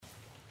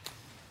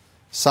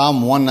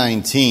Psalm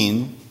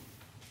 119,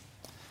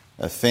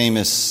 a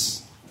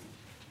famous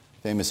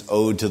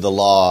ode to the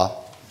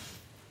law,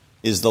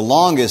 is the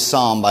longest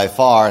psalm by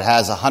far. It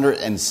has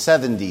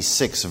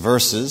 176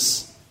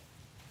 verses.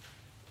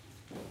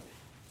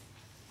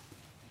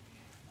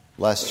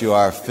 Lest you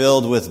are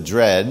filled with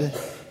dread,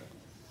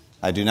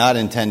 I do not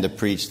intend to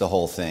preach the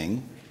whole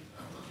thing.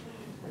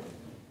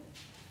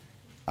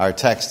 Our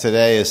text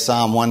today is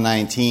Psalm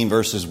 119,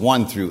 verses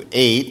 1 through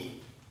 8.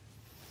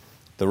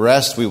 The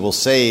rest we will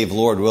save,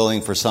 Lord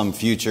willing, for some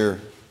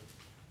future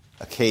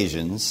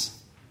occasions.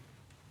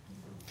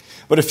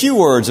 But a few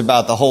words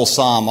about the whole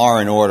psalm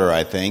are in order,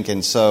 I think,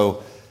 and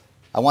so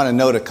I want to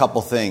note a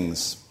couple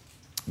things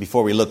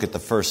before we look at the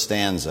first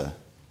stanza.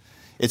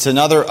 It's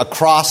another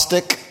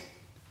acrostic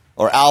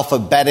or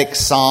alphabetic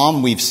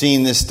psalm. We've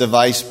seen this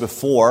device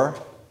before.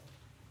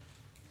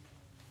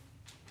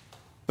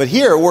 But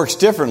here it works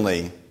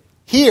differently.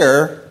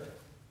 Here,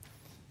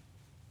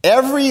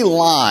 every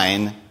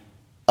line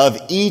of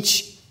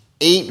each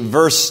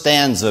 8-verse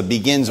stanza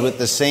begins with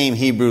the same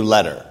Hebrew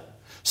letter.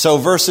 So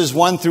verses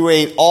 1 through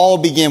 8 all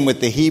begin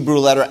with the Hebrew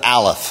letter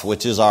Aleph,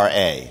 which is our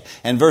A.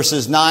 And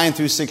verses 9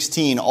 through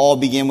 16 all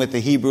begin with the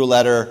Hebrew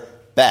letter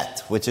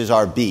Bet, which is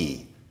our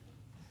B.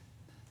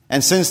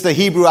 And since the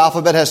Hebrew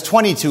alphabet has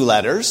 22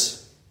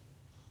 letters,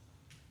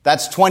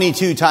 that's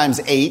 22 times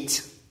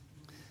 8.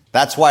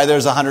 That's why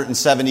there's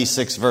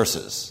 176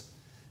 verses.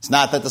 It's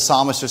not that the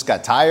psalmist just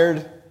got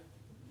tired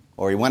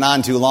or he went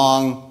on too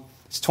long.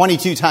 It's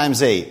 22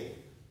 times 8.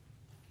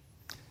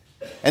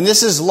 And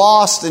this is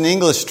lost in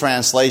English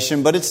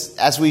translation, but it's,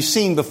 as we've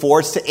seen before,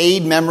 it's to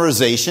aid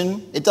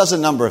memorization. It does a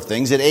number of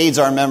things. It aids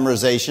our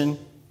memorization,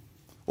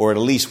 or at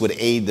least would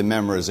aid the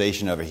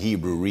memorization of a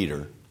Hebrew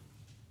reader.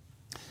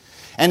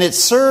 And it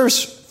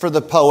serves for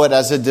the poet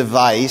as a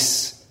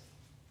device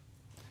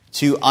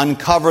to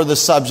uncover the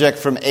subject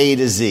from A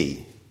to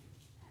Z.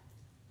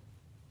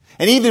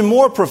 And even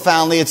more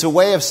profoundly, it's a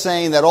way of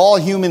saying that all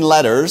human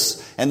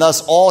letters, and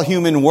thus all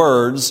human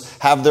words,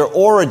 have their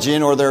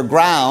origin or their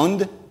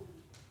ground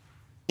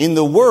in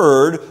the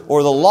word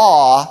or the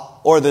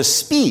law or the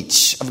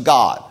speech of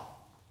God.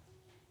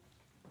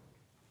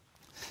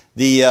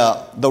 The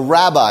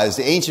rabbis,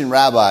 the ancient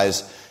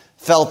rabbis,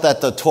 felt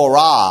that the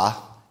Torah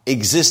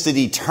existed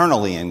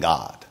eternally in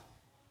God,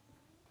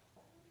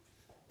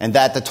 and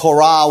that the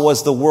Torah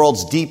was the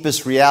world's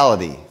deepest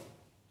reality.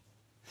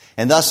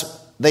 And thus,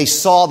 they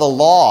saw the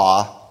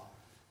law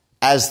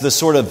as the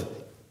sort of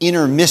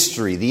inner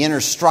mystery, the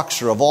inner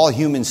structure of all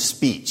human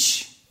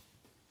speech.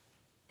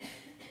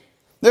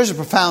 There's a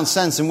profound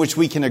sense in which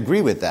we can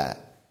agree with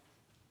that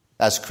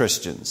as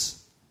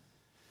Christians.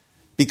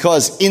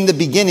 Because in the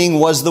beginning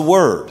was the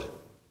Word.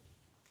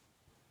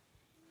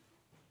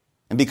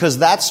 And because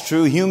that's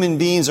true, human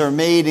beings are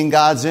made in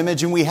God's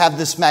image, and we have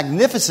this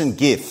magnificent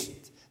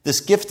gift,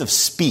 this gift of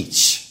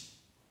speech.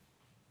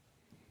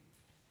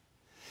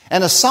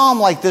 And a psalm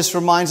like this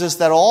reminds us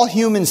that all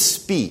human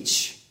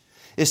speech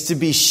is to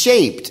be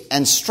shaped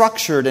and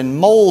structured and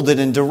molded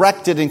and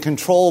directed and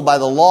controlled by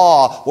the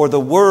law or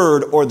the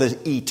word or the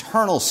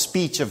eternal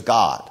speech of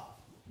God.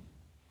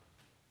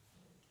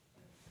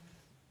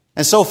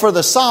 And so for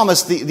the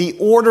psalmist, the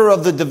order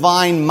of the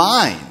divine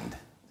mind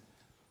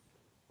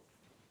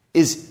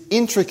is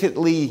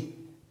intricately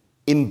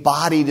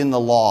embodied in the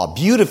law,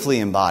 beautifully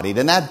embodied.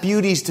 And that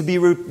beauty is to be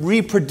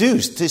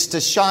reproduced, is to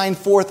shine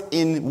forth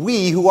in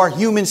we who are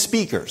human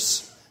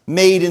speakers,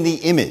 made in the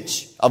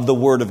image of the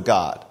Word of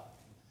God.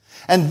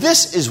 And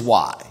this is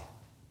why,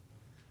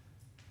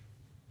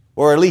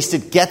 or at least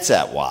it gets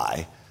at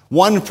why,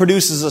 one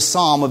produces a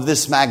psalm of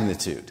this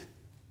magnitude.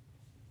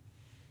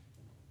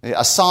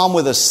 A psalm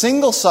with a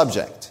single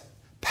subject,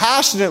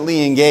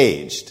 passionately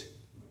engaged,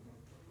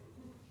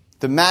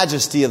 the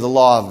majesty of the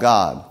law of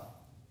God.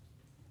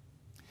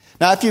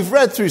 Now, if you've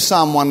read through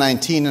Psalm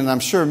 119, and I'm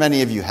sure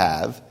many of you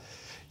have,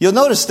 you'll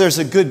notice there's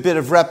a good bit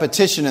of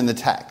repetition in the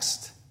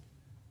text.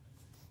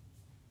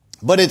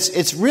 But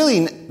it's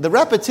really, the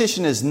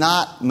repetition is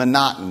not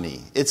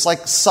monotony. It's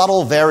like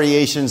subtle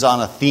variations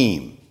on a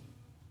theme.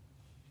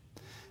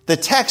 The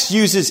text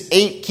uses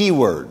 8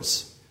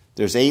 keywords.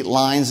 There's 8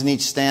 lines in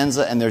each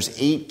stanza, and there's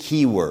 8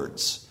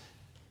 keywords.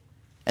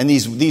 And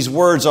these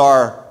words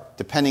are,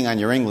 depending on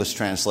your English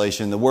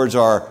translation, the words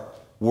are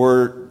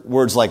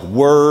words like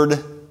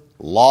word,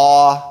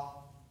 law,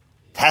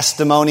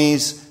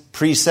 testimonies,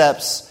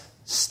 precepts,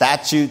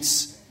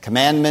 statutes,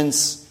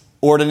 commandments,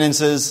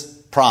 ordinances,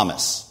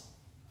 promise.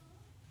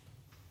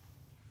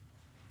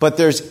 But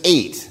there's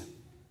 8.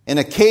 And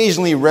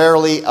occasionally,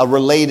 rarely, a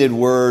related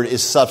word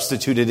is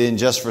substituted in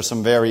just for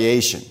some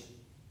variation.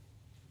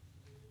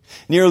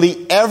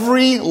 Nearly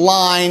every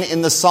line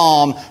in the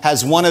psalm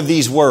has one of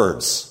these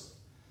words.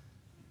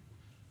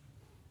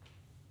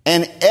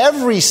 And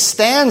every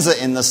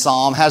stanza in the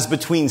psalm has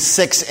between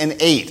 6 and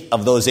 8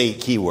 of those 8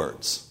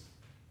 keywords.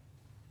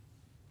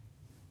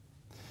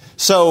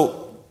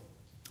 So,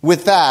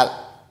 with that,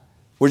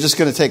 we're just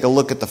going to take a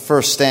look at the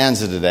first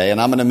stanza today,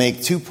 and I'm going to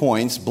make 2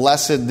 points,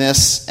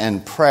 blessedness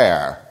and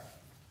prayer.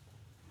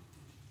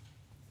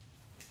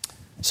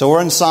 So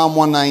we're in Psalm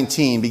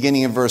 119,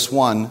 beginning in verse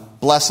 1.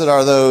 Blessed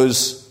are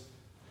those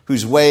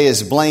whose way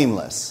is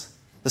blameless.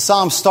 The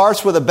psalm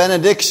starts with a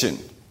benediction,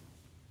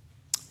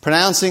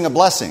 pronouncing a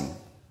blessing.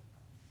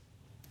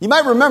 You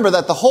might remember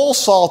that the whole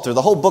Psalter,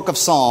 the whole book of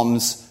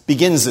Psalms,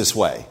 begins this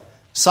way.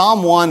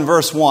 Psalm 1,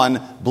 verse 1,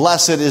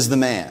 blessed is the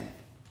man.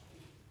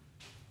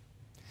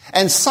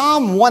 And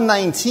Psalm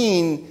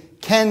 119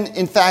 can,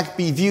 in fact,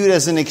 be viewed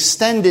as an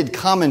extended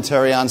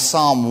commentary on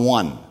Psalm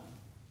 1.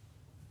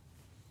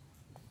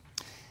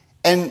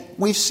 And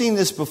we've seen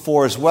this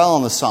before as well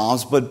in the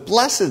Psalms, but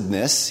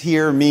blessedness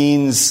here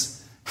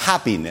means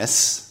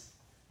happiness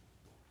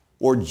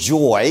or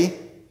joy,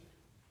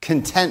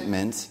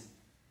 contentment,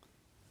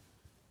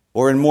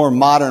 or in more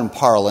modern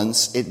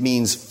parlance, it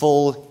means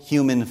full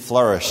human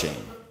flourishing.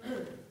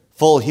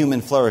 Full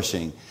human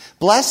flourishing.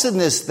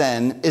 Blessedness,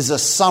 then, is a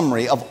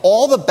summary of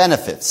all the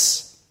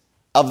benefits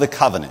of the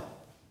covenant.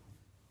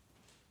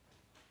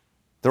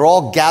 They're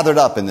all gathered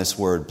up in this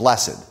word,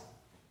 blessed.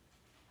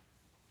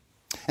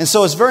 And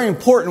so it's very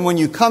important when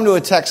you come to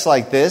a text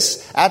like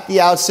this, at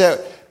the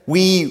outset,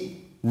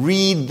 we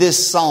read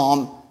this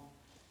psalm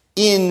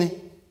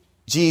in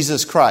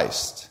Jesus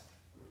Christ.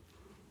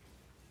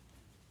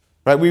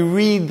 Right? We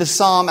read the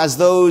psalm as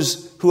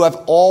those who have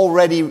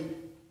already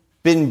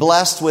been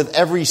blessed with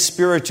every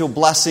spiritual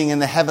blessing in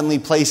the heavenly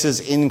places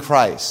in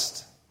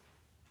Christ.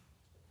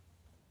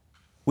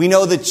 We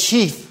know the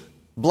chief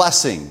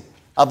blessing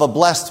of a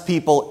blessed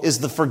people is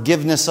the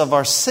forgiveness of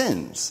our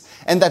sins,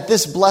 and that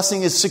this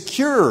blessing is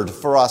secured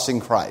for us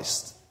in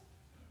Christ.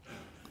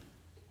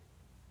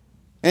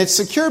 And it's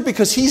secured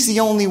because He's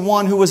the only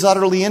one who was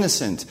utterly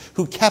innocent,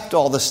 who kept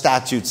all the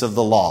statutes of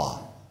the law.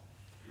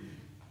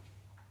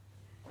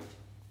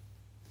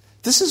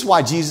 This is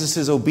why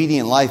Jesus'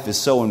 obedient life is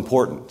so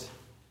important.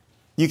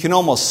 You can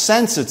almost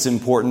sense its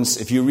importance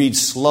if you read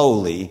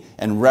slowly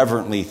and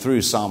reverently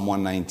through Psalm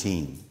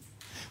 119.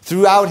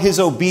 Throughout His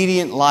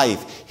obedient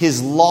life,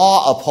 His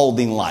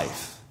law-upholding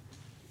life,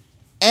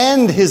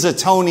 and His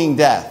atoning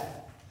death,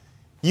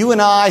 you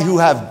and I who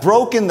have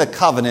broken the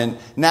covenant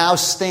now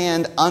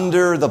stand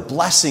under the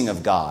blessing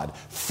of God,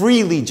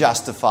 freely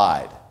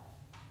justified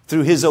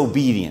through His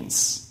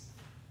obedience.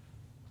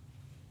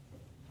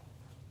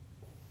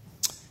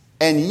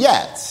 And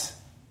yet,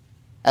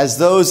 as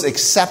those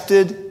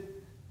accepted,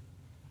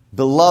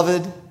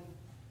 beloved,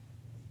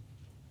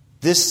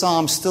 this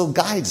psalm still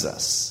guides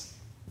us.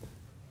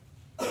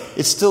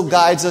 It still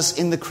guides us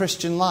in the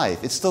Christian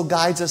life. It still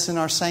guides us in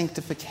our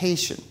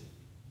sanctification.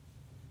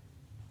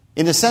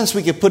 In a sense,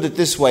 we could put it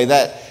this way,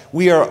 that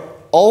we are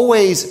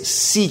always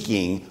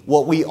seeking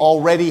what we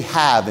already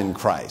have in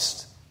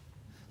Christ.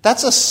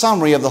 That's a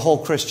summary of the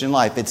whole Christian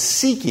life. It's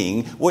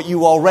seeking what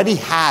you already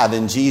have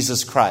in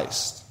Jesus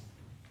Christ.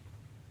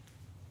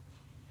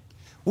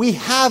 We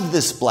have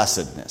this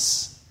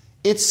blessedness.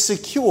 It's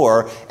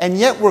secure, and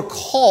yet we're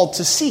called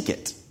to seek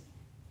it.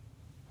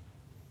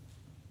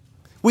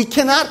 We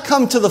cannot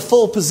come to the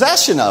full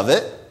possession of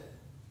it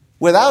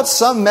without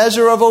some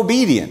measure of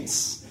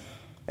obedience.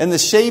 And the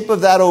shape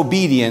of that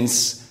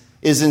obedience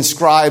is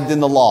inscribed in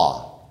the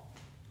law.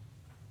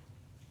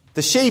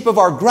 The shape of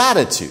our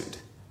gratitude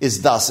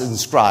is thus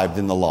inscribed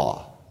in the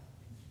law.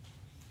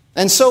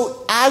 And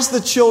so, as the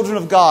children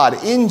of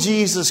God in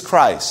Jesus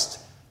Christ,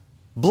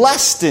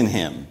 blessed in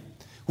Him,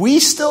 we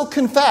still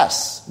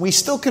confess,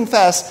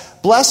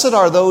 blessed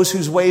are those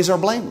whose ways are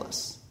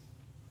blameless.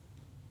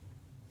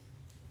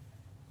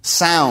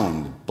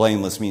 Sound,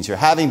 blameless means here,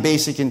 having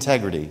basic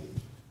integrity.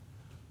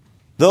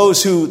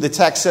 Those who, the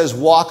text says,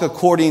 walk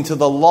according to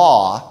the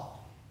law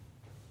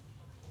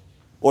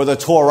or the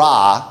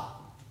Torah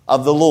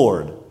of the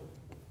Lord.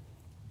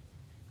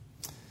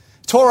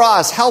 Torah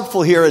is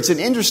helpful here. It's an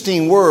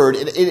interesting word.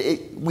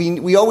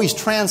 We always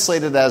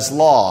translate it as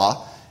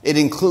law. It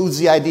includes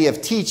the idea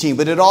of teaching,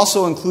 but it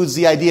also includes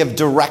the idea of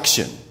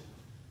direction,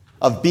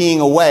 of being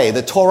a way.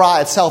 The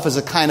Torah itself is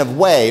a kind of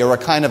way or a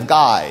kind of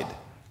guide.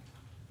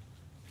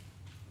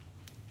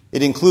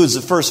 It includes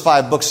the first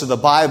 5 books of the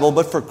Bible,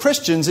 but for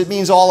Christians, it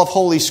means all of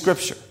Holy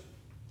Scripture.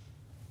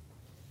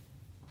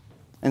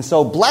 And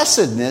so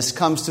blessedness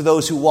comes to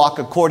those who walk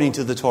according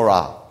to the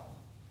Torah.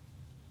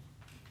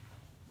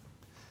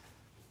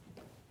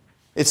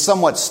 It's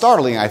somewhat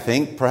startling, I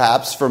think,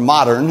 perhaps, for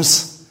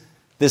moderns,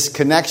 this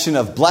connection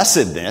of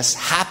blessedness,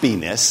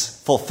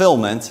 happiness,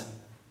 fulfillment,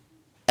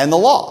 and the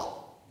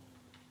law.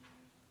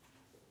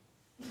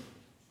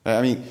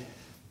 I mean,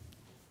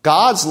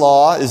 God's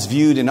law is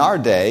viewed in our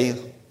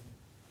day,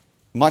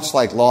 much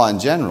like law in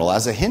general,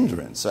 as a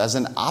hindrance, as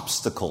an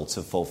obstacle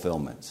to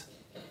fulfillment,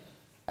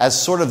 as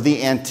sort of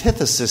the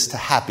antithesis to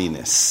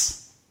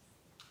happiness.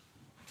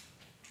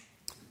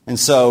 And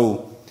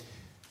so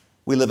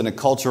we live in a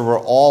culture where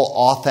all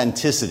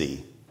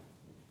authenticity,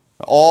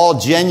 all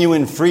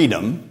genuine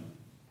freedom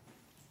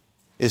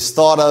is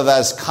thought of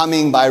as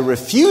coming by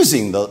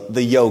refusing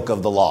the yoke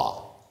of the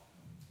law.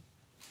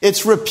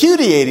 It's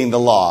repudiating the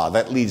law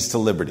that leads to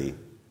liberty.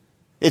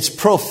 It's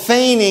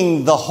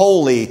profaning the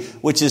holy,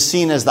 which is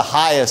seen as the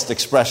highest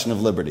expression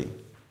of liberty.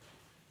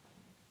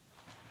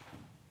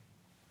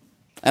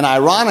 And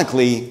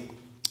ironically,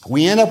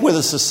 we end up with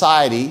a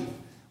society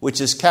which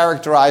is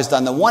characterized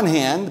on the one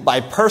hand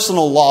by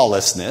personal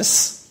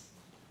lawlessness,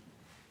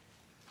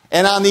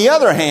 and on the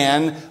other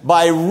hand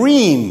by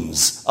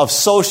reams of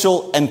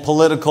social and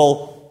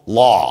political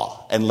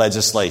law and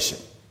legislation.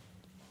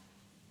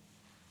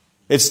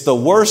 It's the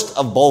worst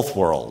of both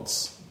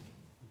worlds.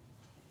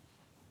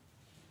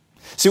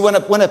 See, when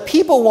a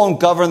people won't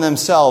govern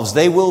themselves,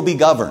 they will be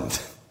governed,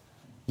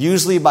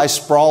 usually by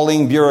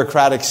sprawling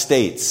bureaucratic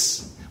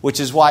states, which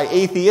is why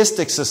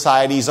atheistic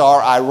societies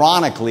are,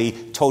 ironically,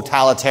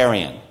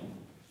 totalitarian.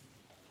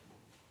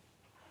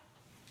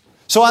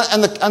 So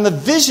on the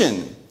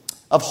vision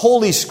of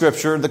Holy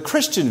Scripture, the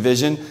Christian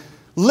vision,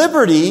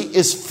 liberty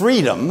is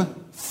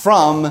freedom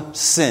from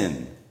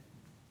sin.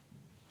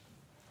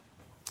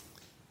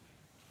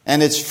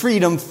 And it's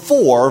freedom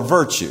for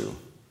virtue.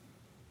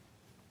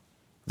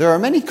 There are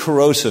many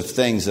corrosive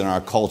things in our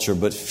culture,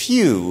 but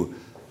few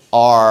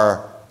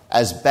are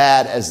as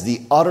bad as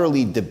the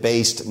utterly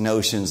debased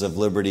notions of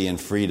liberty and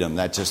freedom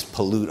that just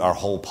pollute our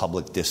whole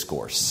public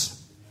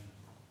discourse.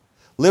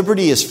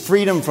 Liberty is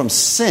freedom from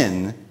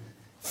sin,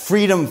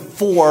 freedom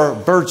for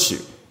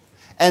virtue.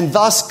 And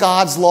thus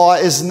God's law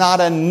is not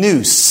a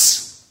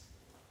noose.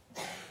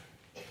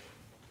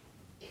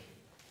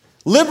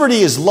 Liberty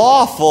is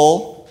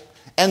lawful,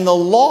 and the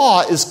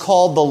law is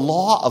called the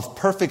law of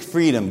perfect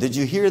freedom. Did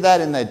you hear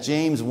that in that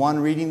James 1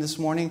 reading this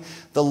morning?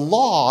 The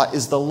law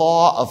is the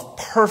law of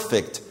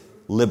perfect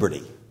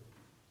liberty.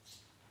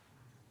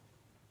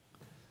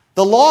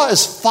 The law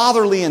is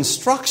fatherly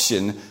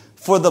instruction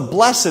for the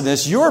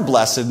blessedness,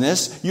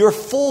 your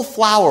full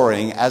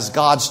flowering as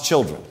God's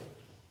children.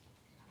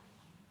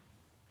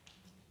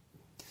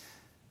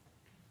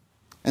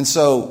 And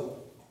so,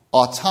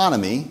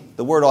 autonomy,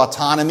 the word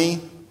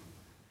autonomy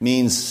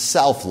means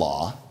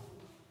self-law,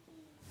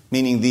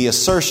 meaning the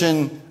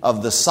assertion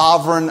of the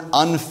sovereign,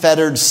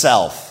 unfettered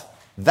self.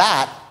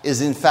 That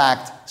is, in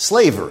fact,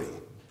 slavery.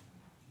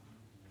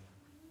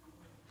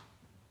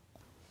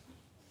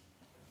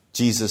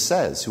 Jesus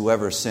says,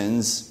 whoever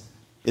sins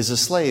is a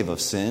slave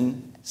of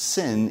sin.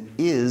 Sin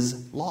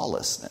is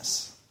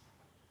lawlessness.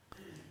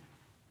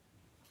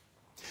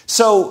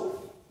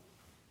 So,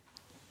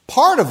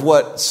 part of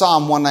what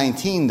Psalm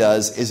 119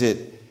 does is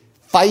it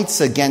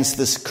fights against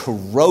this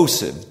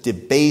corrosive,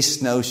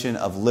 debased notion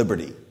of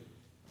liberty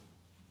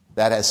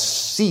that has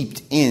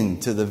seeped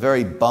into the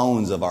very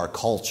bones of our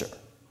culture.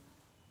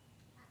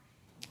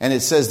 And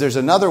it says there's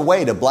another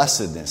way to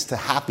blessedness, to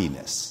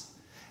happiness.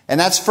 And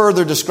that's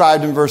further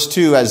described in verse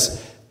 2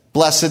 as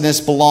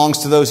blessedness belongs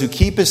to those who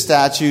keep his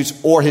statutes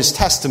or his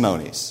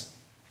testimonies.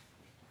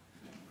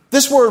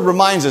 This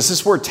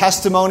word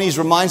testimonies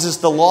reminds us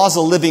the law is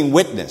a living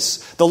witness.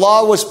 The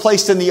law was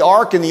placed in the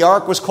ark, and the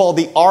ark was called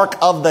the Ark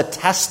of the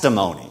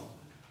Testimony,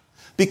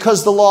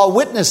 because the law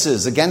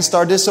witnesses against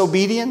our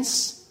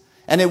disobedience,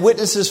 and it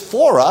witnesses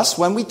for us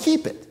when we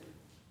keep it.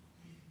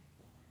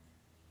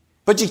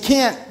 But you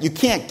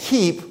can't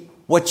keep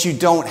what you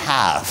don't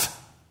have.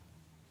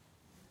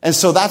 And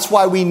so that's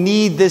why we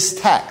need this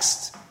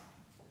text,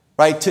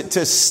 right?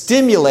 To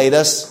stimulate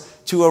us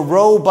to a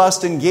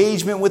robust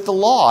engagement with the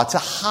law, to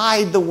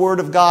hide the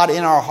Word of God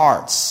in our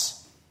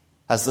hearts.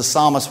 As the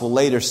psalmist will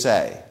later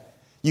say,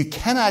 you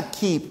cannot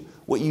keep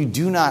what you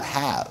do not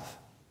have.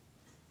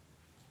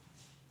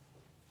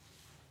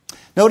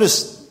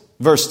 Notice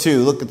verse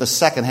 2, look at the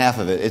second half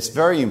of it. It's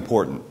very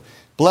important.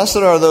 Blessed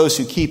are those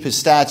who keep his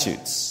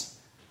statutes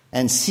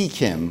and seek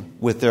him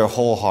with their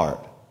whole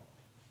heart.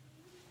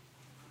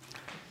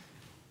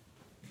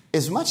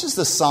 As much as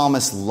the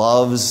psalmist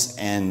loves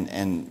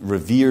and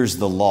reveres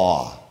the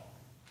law,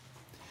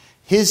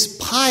 his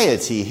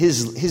piety,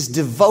 his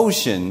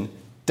devotion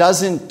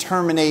doesn't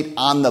terminate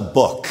on the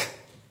book.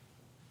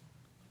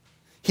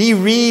 He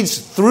reads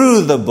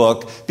through the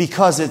book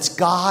because it's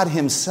God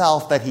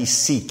himself that he's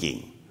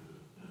seeking.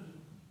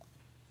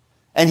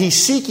 And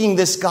he's seeking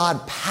this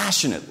God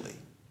passionately,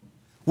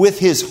 with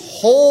his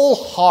whole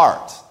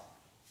heart.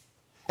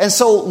 And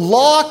so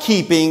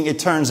law-keeping, it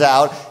turns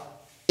out,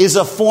 is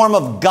a form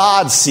of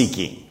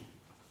God-seeking.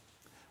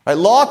 Right?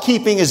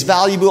 Law-keeping is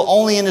valuable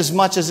only in as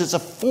much as it's a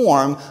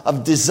form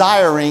of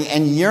desiring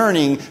and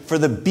yearning for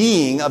the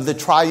being of the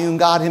triune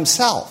God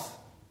himself.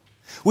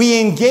 We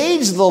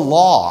engage the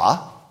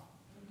law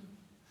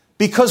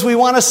because we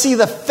want to see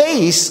the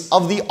face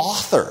of the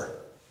author.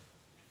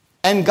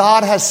 And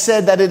God has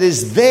said that it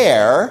is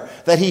there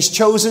that he's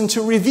chosen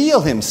to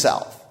reveal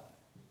himself.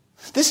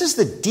 This is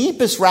the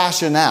deepest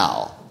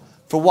rationale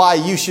for why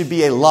you should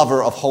be a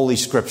lover of Holy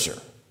Scripture.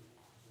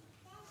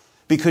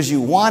 Because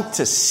you want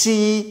to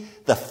see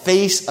the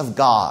face of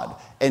God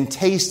and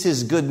taste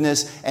his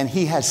goodness, and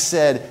he has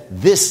said,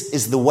 this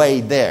is the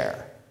way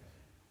there.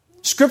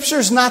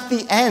 Scripture's not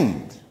the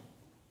end.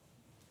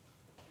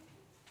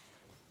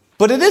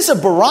 But it is a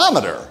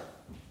barometer.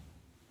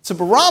 It's a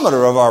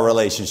barometer of our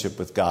relationship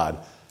with God.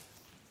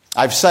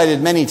 I've cited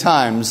many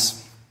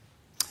times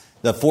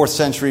the 4th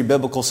century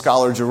biblical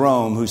scholar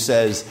Jerome, who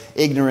says,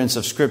 ignorance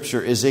of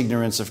Scripture is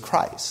ignorance of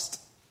Christ.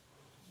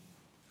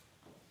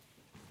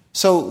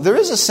 So there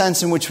is a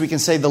sense in which we can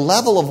say the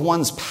level of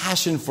one's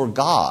passion for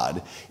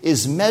God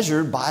is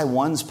measured by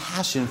one's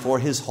passion for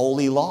His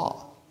holy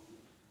law.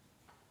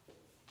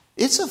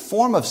 It's a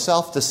form of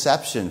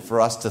self-deception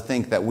for us to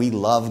think that we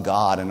love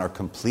God and are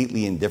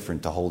completely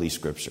indifferent to Holy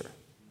Scripture.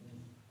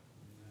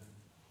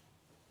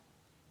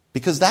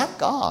 Because that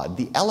God,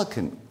 the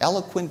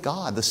eloquent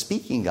God, the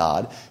speaking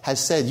God, has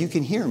said, you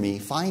can hear me,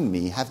 find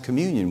me, have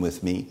communion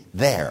with me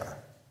there.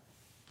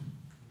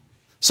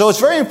 So it's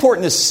very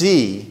important to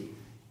see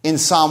in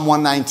Psalm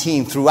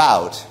 119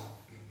 throughout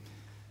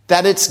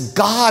that it's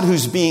God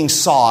who's being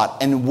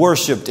sought and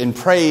worshiped and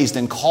praised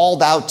and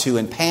called out to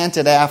and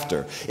panted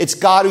after. It's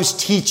God who's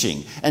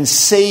teaching and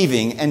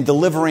saving and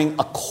delivering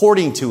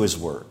according to His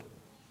word.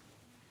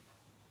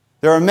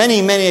 There are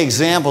many, many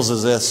examples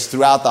of this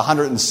throughout the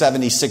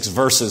 176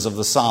 verses of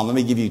the psalm. Let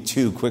me give you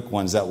two quick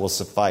ones that will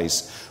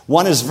suffice.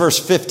 One is verse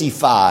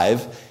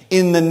 55.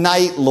 In the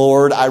night,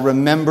 Lord, I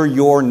remember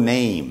your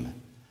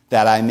name,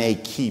 that I may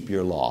keep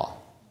your law.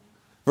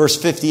 Verse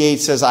 58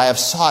 says, I have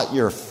sought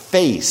your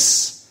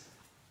face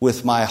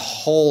with my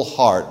whole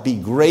heart. Be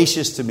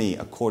gracious to me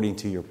according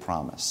to your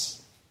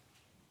promise.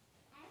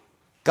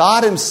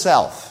 God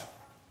Himself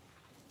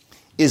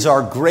is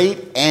our great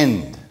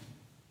end,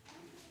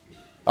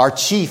 our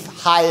chief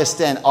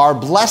highest end, our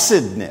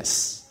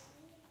blessedness,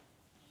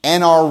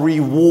 and our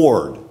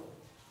reward,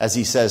 as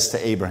He says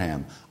to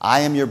Abraham, I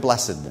am your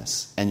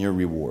blessedness and your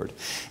reward.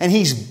 And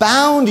He's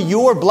bound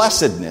your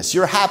blessedness,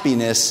 your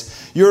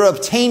happiness, your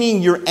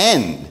obtaining your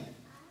end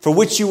for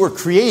which you were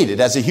created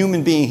as a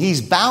human being.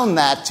 He's bound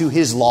that to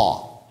His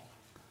law.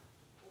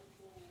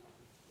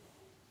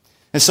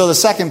 And so the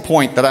second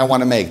point that I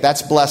want to make,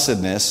 that's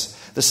blessedness.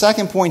 The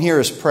second point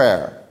here is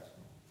prayer.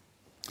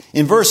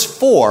 In verse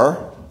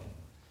 4,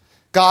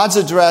 God's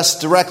addressed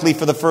directly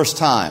for the first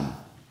time.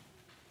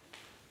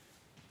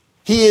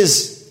 He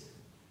is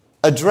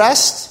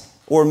addressed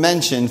or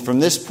mentioned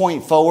from this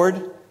point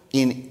forward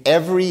in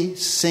every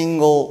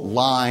single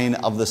line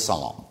of the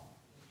psalm.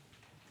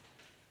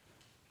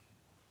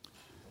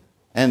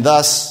 And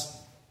thus,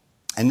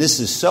 and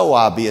this is so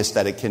obvious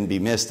that it can be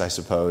missed, I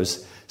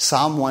suppose,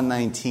 Psalm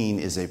 119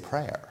 is a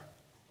prayer.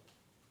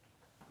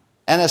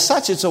 And as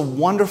such, it's a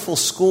wonderful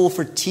school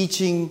for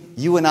teaching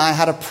you and I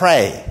how to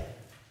pray.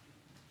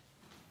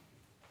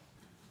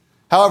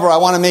 However, I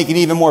want to make an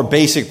even more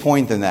basic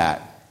point than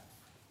that.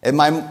 And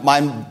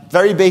my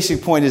very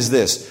basic point is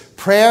this.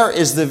 Prayer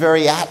is the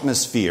very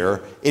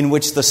atmosphere in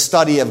which the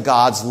study of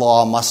God's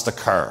law must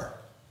occur.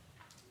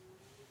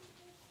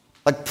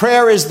 Like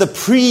prayer is the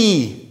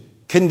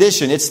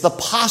precondition. It's the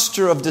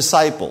posture of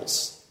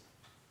disciples,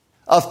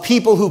 of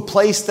people who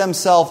place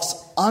themselves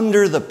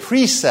under the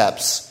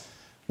precepts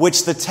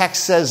which the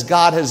text says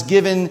God has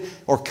given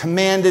or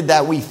commanded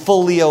that we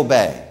fully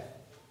obey.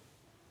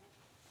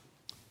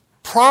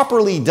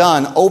 Properly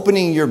done,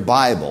 opening your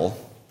Bible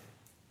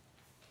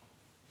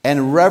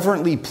and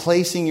reverently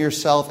placing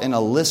yourself in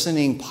a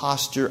listening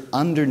posture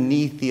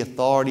underneath the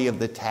authority of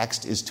the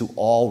text is to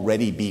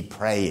already be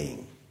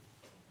praying.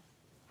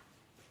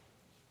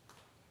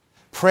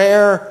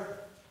 Prayer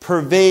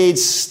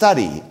pervades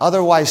study.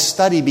 Otherwise,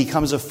 study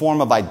becomes a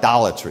form of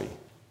idolatry.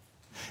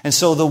 And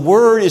so the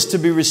word is to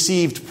be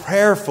received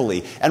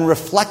prayerfully and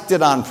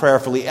reflected on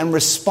prayerfully and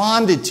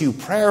responded to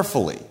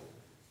prayerfully.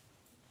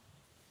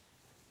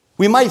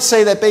 We might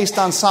say that based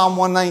on Psalm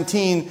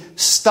 119,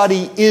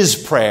 study is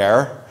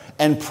prayer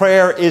and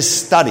prayer is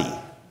study.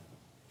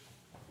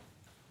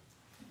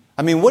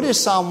 I mean, what is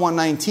Psalm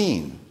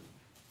 119?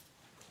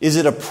 Is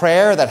it a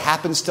prayer that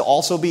happens to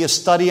also be a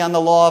study on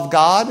the law of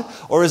God?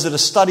 Or is it a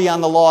study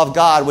on the law of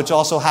God which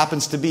also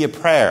happens to be a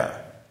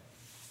prayer?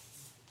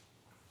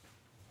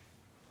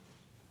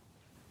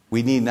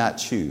 We need not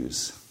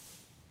choose.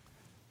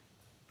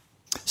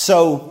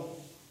 So,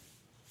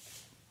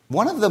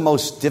 one of the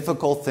most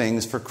difficult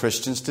things for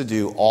Christians to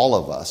do, all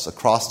of us,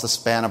 across the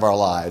span of our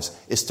lives,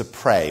 is to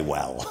pray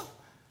well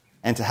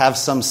and to have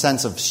some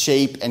sense of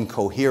shape and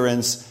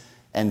coherence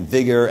and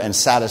vigor and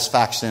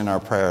satisfaction in our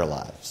prayer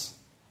lives.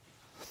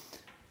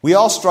 We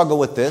all struggle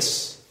with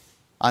this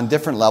on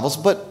different levels,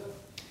 but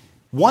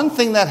one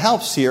thing that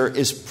helps here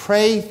is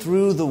pray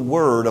through the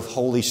word of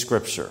Holy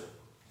Scripture.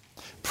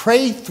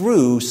 Pray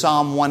through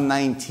Psalm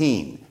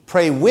 119.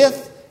 Pray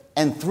with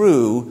and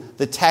through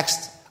the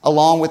text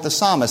along with the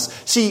psalmist.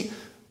 See,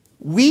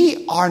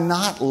 we are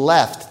not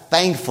left,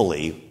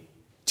 thankfully,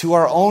 to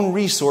our own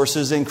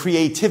resources and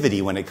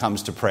creativity when it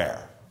comes to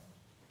prayer.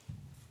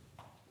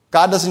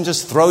 God doesn't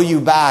just throw you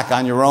back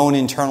on your own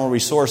internal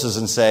resources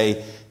and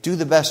say, do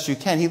the best you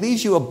can. He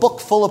leaves you a book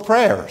full of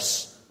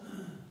prayers.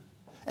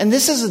 And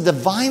this is a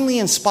divinely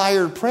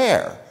inspired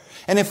prayer.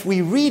 And if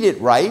we read it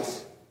right,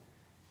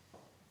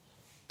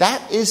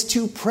 that is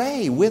to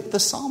pray with the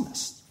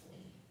psalmist.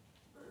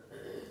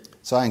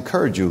 So I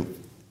encourage you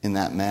in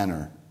that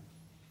manner.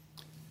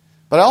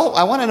 But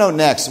I want to know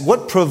next,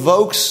 what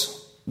provokes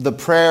the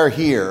prayer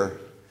here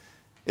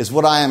is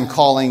what I am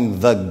calling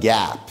the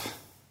gap.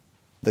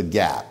 The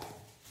gap.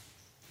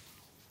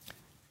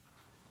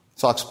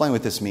 So I'll explain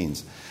what this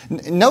means.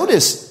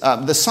 Notice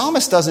the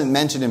psalmist doesn't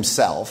mention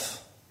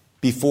himself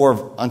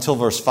until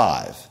verse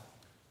 5.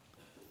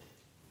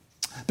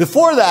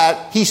 Before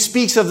that, he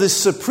speaks of this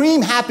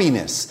supreme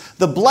happiness,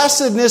 the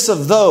blessedness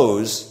of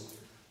those,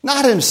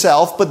 not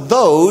himself, but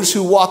those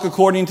who walk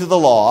according to the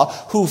law,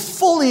 who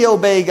fully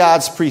obey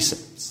God's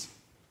precepts.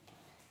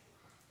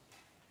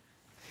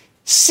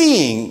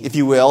 Seeing, if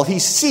you will,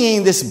 he's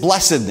seeing this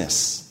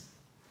blessedness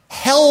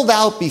held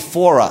out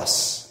before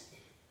us.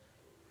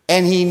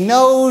 And he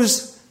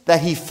knows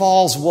that he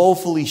falls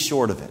woefully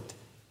short of it.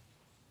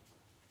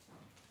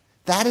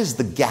 That is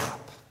the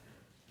gap.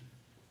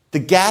 The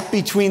gap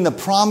between the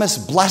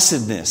promised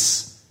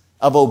blessedness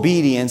of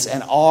obedience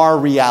and our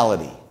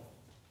reality.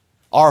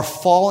 Our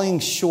falling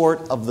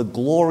short of the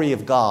glory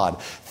of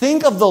God.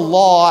 Think of the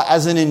law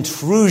as an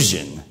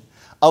intrusion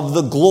of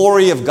the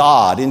glory of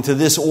God into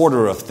this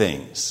order of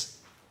things.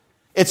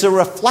 It's a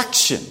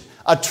reflection,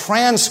 a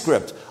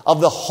transcript of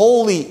the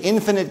holy,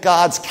 infinite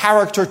God's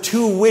character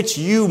to which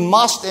you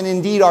must and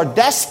indeed are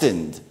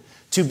destined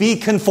to be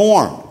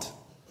conformed.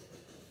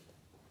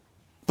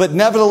 But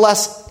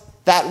nevertheless,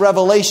 that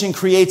revelation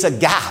creates a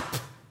gap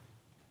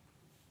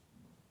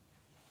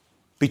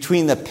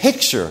between the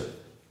picture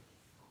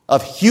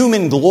of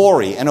human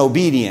glory and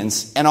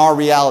obedience and our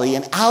reality.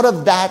 And out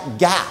of that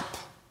gap,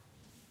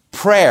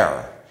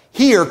 prayer,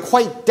 here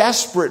quite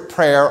desperate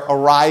prayer,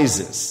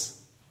 arises.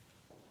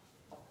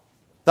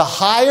 The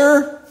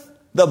higher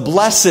the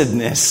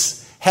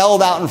blessedness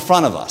held out in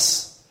front of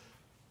us,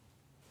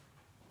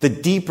 the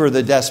deeper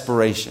the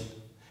desperation.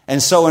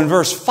 And so in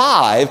verse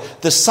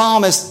 5, the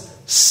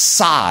psalmist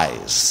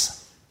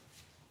sighs.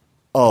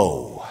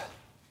 Oh,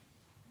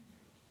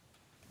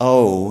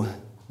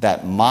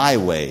 that my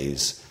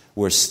ways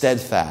were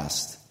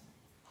steadfast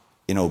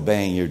in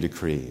obeying your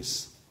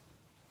decrees.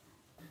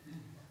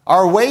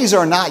 Our ways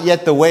are not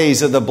yet the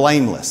ways of the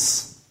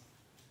blameless.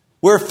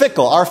 We're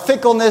fickle. Our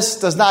fickleness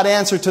does not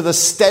answer to the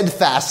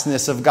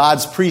steadfastness of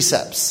God's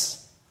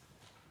precepts.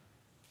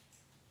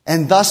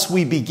 And thus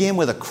we begin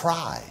with a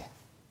cry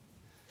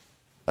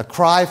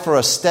for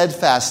a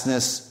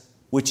steadfastness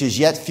which is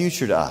yet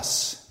future to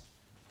us.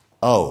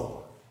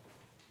 Oh,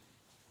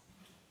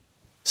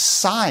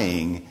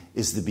 sighing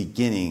is the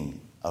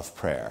beginning of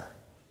prayer.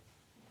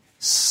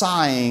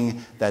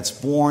 Sighing that's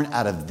born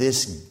out of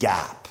this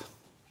gap.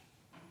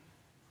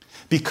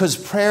 Because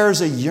prayer is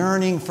a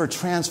yearning for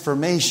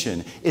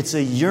transformation. It's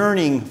a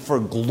yearning for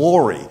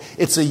glory.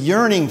 It's a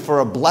yearning for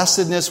a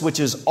blessedness which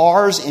is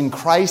ours in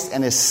Christ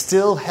and is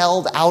still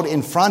held out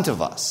in front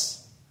of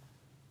us.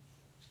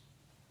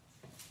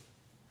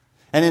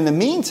 And in the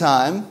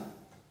meantime,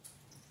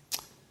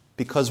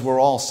 because we're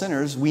all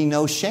sinners, we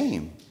know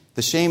shame.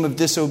 The shame of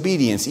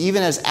disobedience.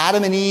 Even as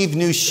Adam and Eve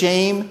knew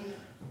shame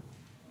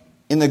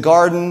in the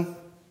garden,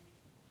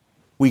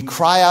 we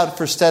cry out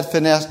for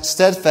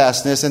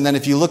steadfastness, and then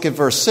if you look at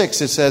verse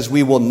 6, it says,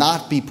 we will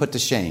not be put to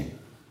shame.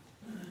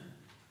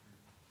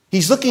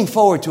 He's looking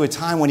forward to a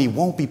time when he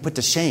won't be put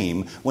to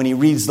shame when he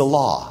reads the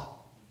law.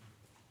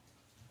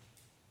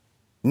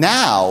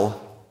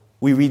 Now,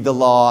 we read the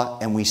law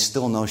and we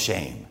still know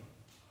shame.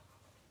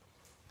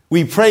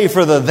 We pray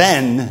for the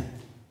then,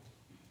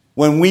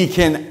 when we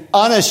can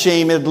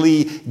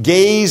unashamedly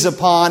gaze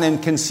upon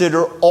and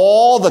consider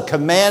all the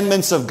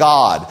commandments of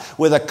God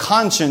with a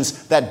conscience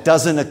that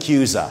doesn't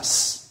accuse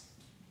us.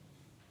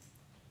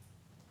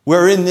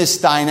 We're in this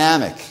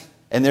dynamic,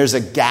 and there's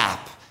a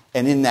gap,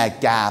 and in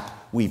that gap,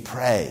 we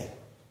pray.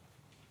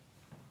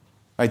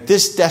 Right?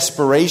 This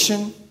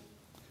desperation,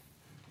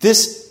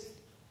 this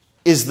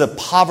is the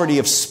poverty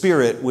of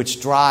spirit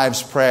which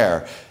drives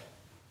prayer.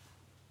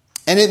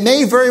 And it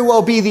may very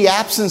well be the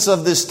absence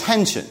of this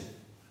tension.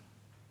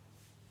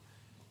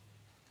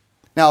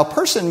 Now, a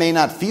person may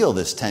not feel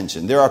this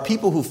tension. There are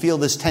people who feel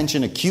this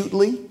tension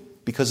acutely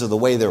because of the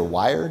way they're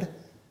wired.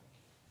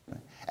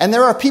 And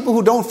there are people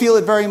who don't feel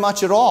it very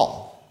much at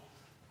all.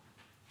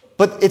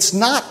 But it's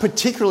not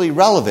particularly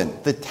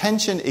relevant. The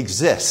tension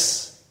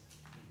exists.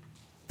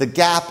 The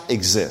gap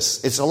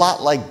exists. It's a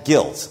lot like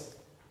guilt.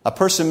 A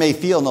person may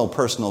feel no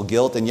personal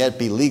guilt and yet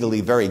be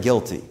legally very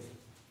guilty.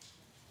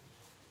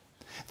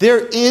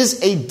 There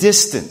is a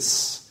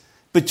distance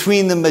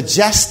between the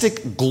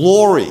majestic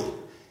glory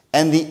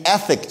and the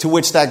ethic to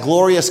which that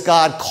glorious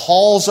God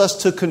calls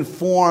us to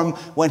conform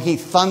when he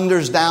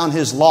thunders down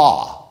his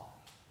law,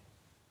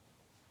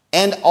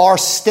 and our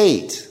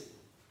state.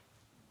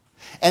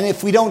 And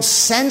if we don't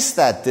sense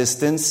that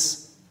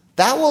distance,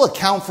 that will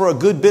account for a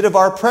good bit of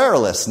our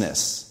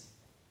prayerlessness.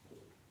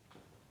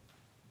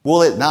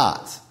 Will it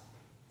not?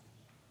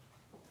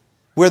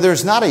 Where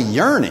there's not a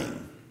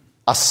yearning,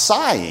 a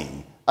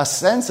sighing, a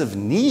sense of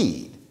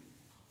need,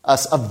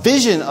 a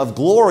vision of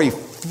glory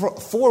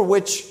for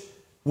which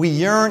we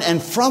yearn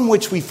and from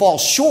which we fall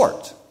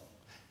short.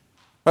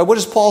 Right? What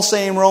does Paul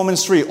say in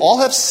Romans 3? All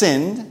have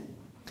sinned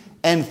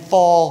and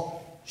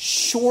fall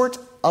short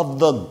of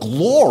the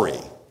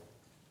glory.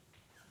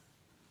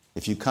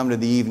 If you come to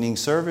the evening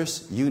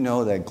service, you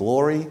know that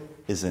glory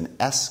is an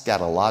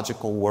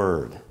eschatological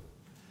word.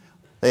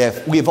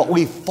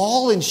 We've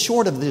fallen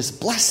short of this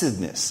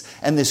blessedness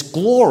and this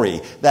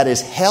glory that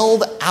is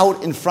held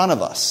out in front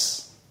of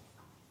us.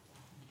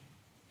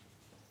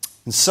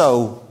 And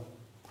so,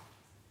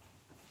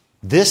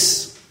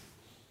 this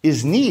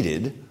is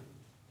needed,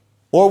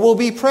 or we'll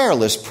be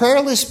prayerless.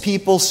 Prayerless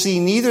people see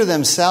neither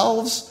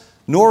themselves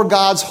nor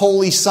God's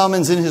holy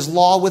summons in his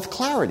law with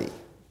clarity.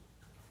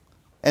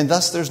 And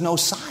thus there's no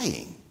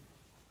sighing.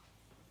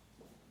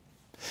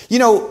 You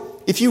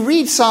know, if you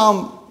read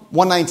Psalm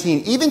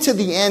 119, even to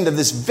the end of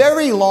this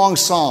very long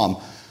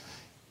psalm,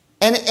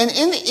 and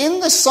in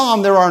the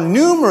psalm there are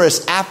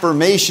numerous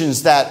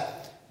affirmations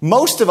that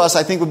most of us,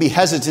 I think, would be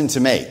hesitant to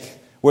make,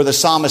 where the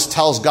psalmist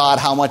tells God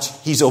how much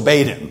he's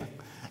obeyed him,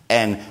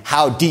 and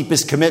how deep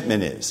his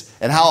commitment is,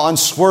 and how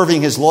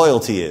unswerving his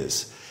loyalty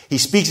is. He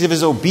speaks of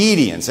his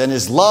obedience and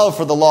his love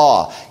for the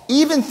law.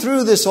 Even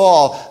through this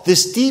all,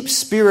 this deep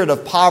spirit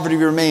of poverty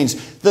remains.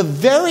 The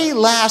very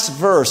last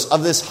verse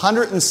of this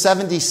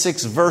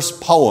 176-verse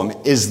poem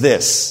is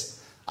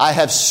this: I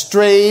have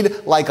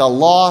strayed like a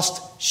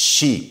lost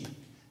sheep.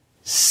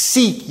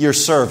 Seek your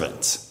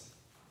servant,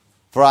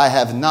 for I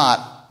have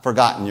not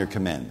forgotten your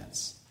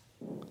commandments.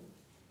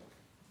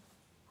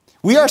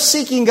 We are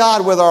seeking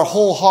God with our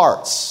whole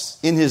hearts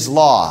in his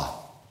law.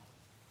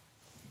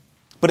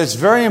 But it's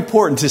very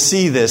important to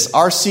see this.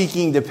 Our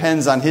seeking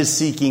depends on his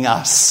seeking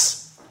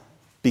us,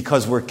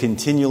 because we're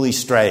continually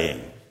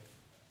straying.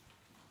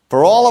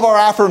 For all of our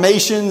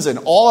affirmations and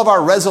all of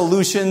our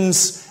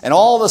resolutions and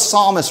all the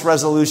psalmist's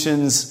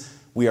resolutions,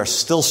 we are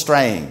still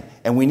straying,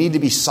 and we need to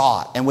be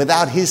sought. And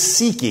without his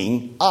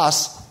seeking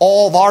us,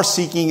 all of our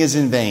seeking is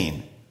in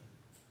vain.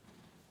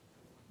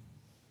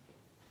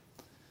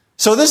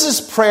 So this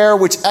is prayer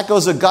which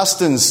echoes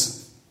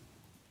Augustine's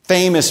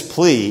famous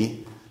plea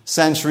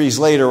centuries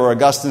later, where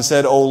Augustine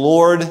said, O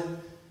Lord,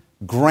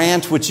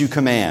 grant what you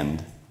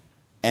command,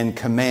 and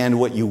command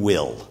what you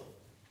will.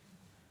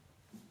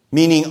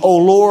 Meaning, O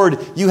Lord,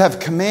 you have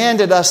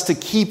commanded us to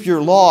keep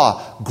your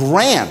law.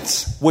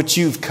 Grant what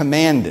you've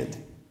commanded.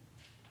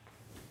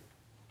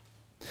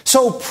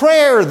 So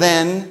prayer,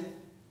 then,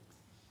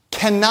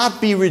 cannot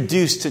be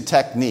reduced to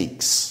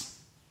techniques.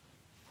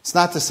 It's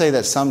not to say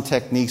that some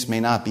techniques may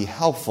not be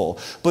helpful,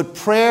 but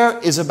prayer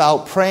is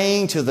about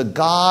praying to the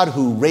God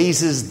who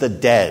raises the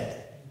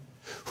dead,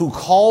 who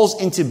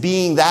calls into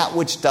being that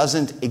which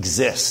doesn't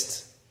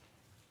exist.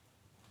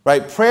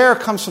 Right? Prayer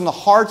comes from the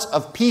hearts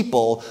of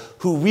people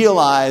who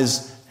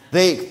realize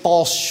they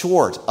fall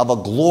short of a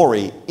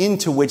glory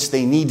into which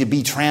they need to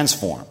be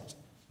transformed.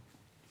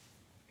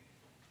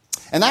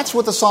 And that's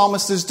what the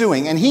psalmist is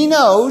doing. And he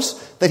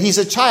knows that he's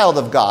a child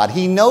of God.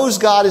 He knows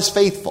God is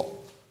faithful.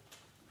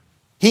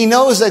 He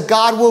knows that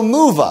God will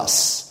move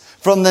us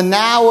from the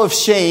now of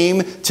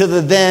shame to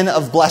the then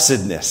of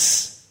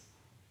blessedness.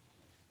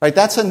 Right?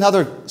 That's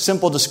another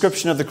simple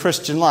description of the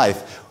Christian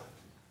life.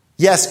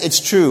 Yes, it's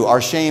true.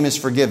 Our shame is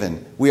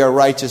forgiven. We are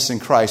righteous in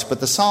Christ.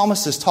 But the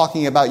psalmist is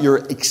talking about your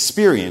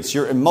experience,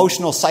 your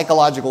emotional,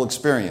 psychological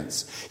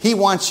experience. He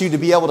wants you to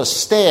be able to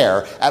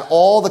stare at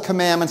all the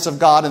commandments of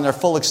God in their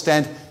full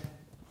extent,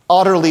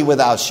 utterly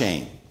without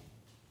shame,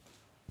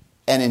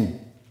 and in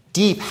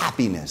deep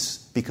happiness,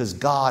 because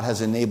God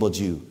has enabled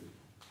you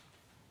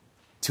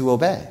to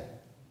obey.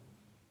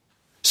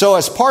 So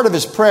as part of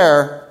his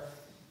prayer,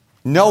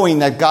 knowing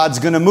that God's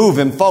going to move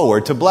him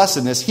forward to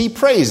blessedness, he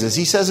praises.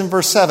 He says in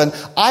verse 7,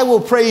 I will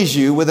praise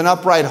you with an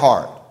upright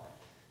heart.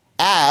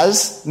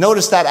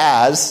 Notice that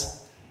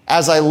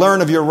as I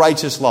learn of your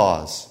righteous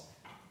laws.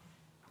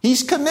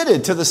 He's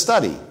committed to the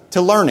study,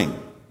 to learning.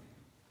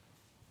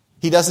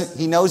 He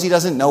knows he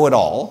doesn't know it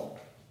all.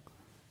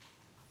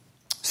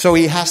 So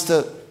he has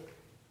to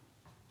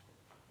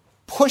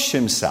push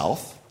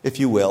himself, if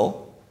you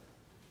will,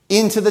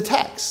 into the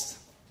text.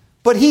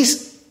 But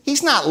he's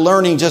not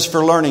learning just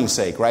for learning's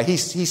sake, right?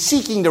 He's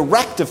seeking to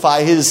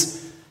rectify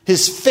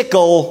his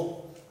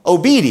fickle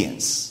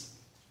obedience.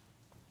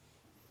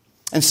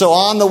 And so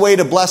on the way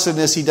to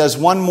blessedness, he does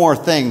one more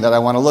thing that I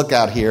want to look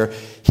at here.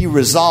 He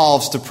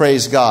resolves to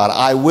praise God.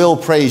 I will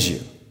praise you.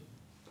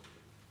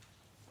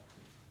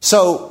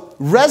 So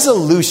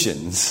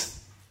resolutions,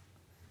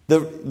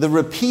 the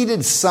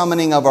repeated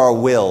summoning of our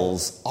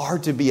wills, are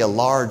to be a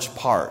large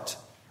part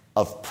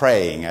of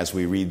praying as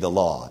we read the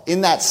law.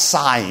 In that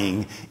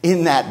sighing,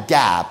 in that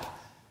gap,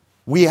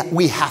 we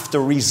have to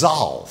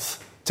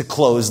resolve to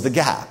close the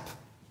gap.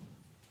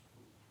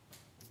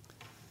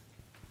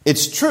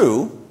 It's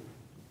true,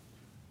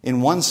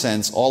 in one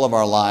sense, all of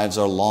our lives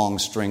are long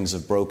strings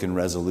of broken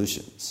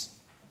resolutions.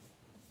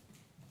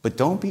 But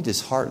don't be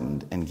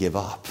disheartened and give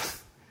up.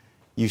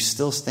 You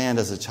still stand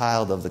as a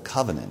child of the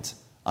covenant,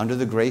 under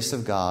the grace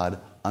of God,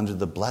 under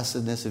the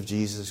blessedness of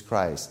Jesus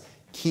Christ.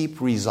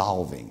 Keep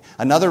resolving.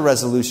 Another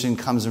resolution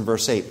comes in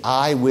verse 8.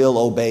 I will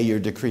obey your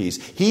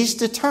decrees. He's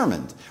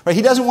determined. Right?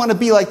 He doesn't want to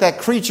be like that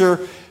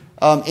creature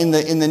in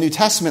the New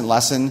Testament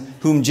lesson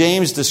whom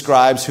James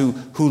describes, who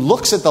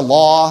looks at the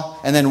law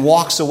and then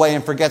walks away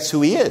and forgets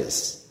who he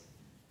is.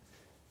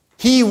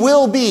 He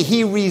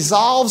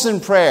resolves in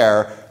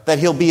prayer that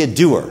he'll be a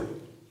doer.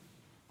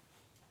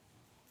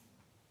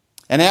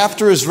 And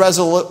after his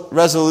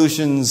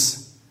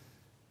resolutions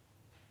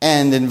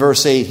end in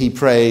verse 8, he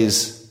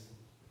prays,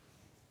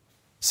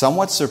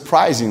 somewhat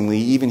surprisingly,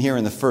 even here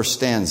in the first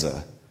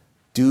stanza,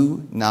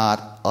 do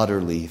not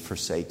utterly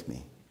forsake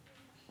me.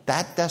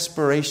 That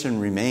desperation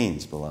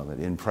remains, beloved,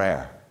 in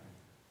prayer.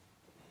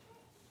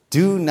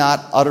 Do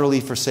not utterly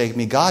forsake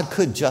me. God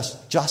could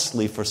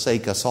justly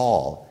forsake us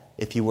all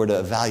if he were to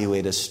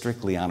evaluate us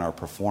strictly on our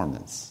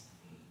performance.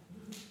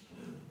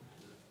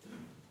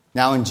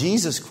 Now, in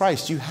Jesus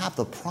Christ, you have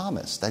the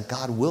promise that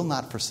God will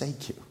not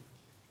forsake you.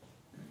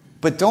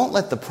 But don't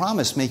let the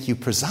promise make you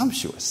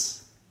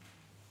presumptuous.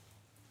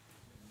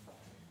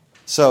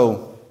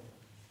 So,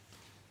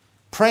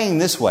 praying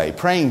this way,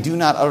 praying, do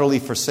not utterly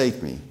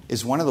forsake me,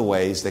 is one of the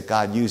ways that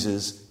God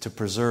uses to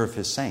preserve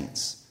his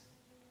saints,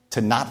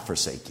 to not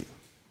forsake you.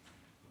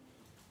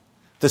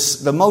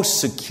 The most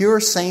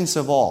secure saints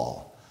of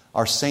all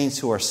are saints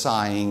who are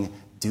sighing,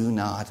 do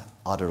not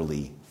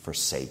utterly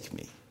forsake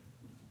me.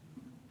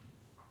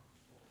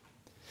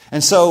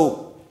 And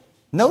so,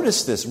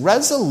 notice this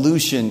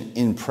resolution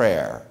in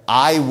prayer.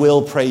 I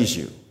will praise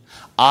you.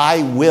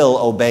 I will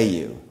obey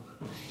you.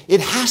 It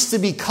has to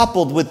be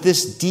coupled with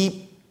this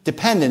deep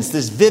dependence,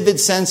 this vivid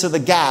sense of the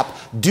gap.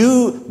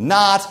 Do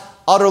not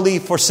utterly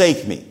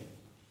forsake me.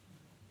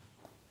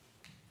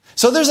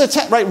 So there's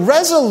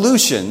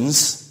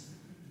resolutions.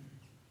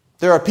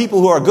 There are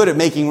people who are good at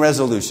making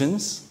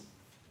resolutions.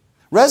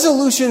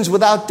 Resolutions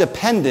without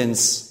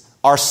dependence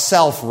are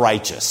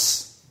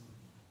self-righteous.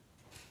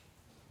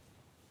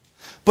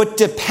 But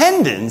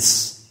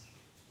dependence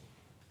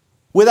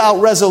without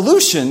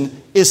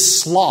resolution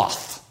is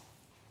sloth.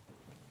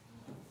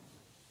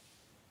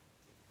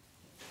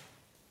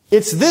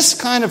 It's this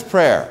kind of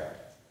prayer,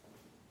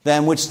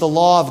 then, which the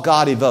law of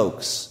God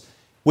evokes,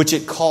 which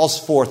it calls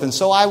forth. And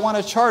so I want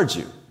to charge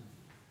you.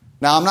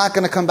 Now, I'm not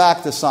going to come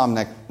back to Psalm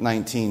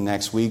 19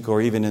 next week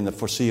or even in the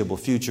foreseeable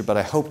future, but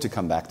I hope to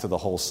come back to the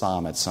whole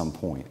psalm at some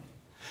point.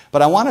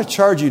 But I want to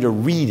charge you to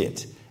read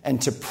it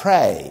and to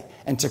pray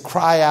and to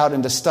cry out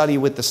and to study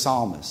with the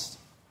psalmist.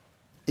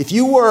 If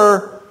you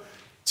were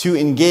to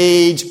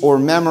engage or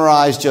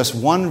memorize just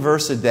one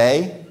verse a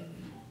day,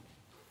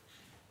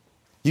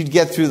 you'd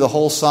get through the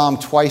whole psalm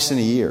twice in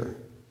a year.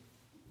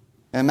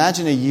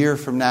 Imagine a year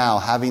from now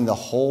having the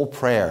whole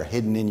prayer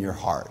hidden in your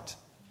heart.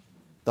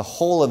 The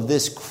whole of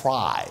this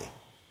cry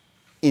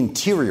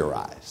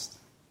interiorized.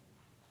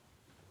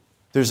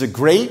 There's a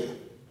great,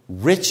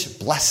 rich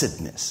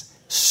blessedness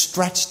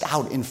stretched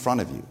out in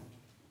front of you.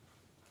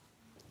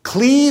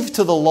 Cleave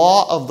to the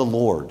law of the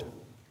Lord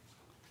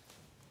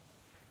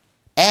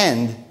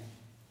and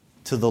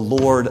to the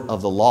Lord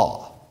of the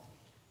law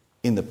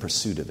in the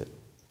pursuit of it.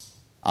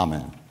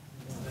 Amen.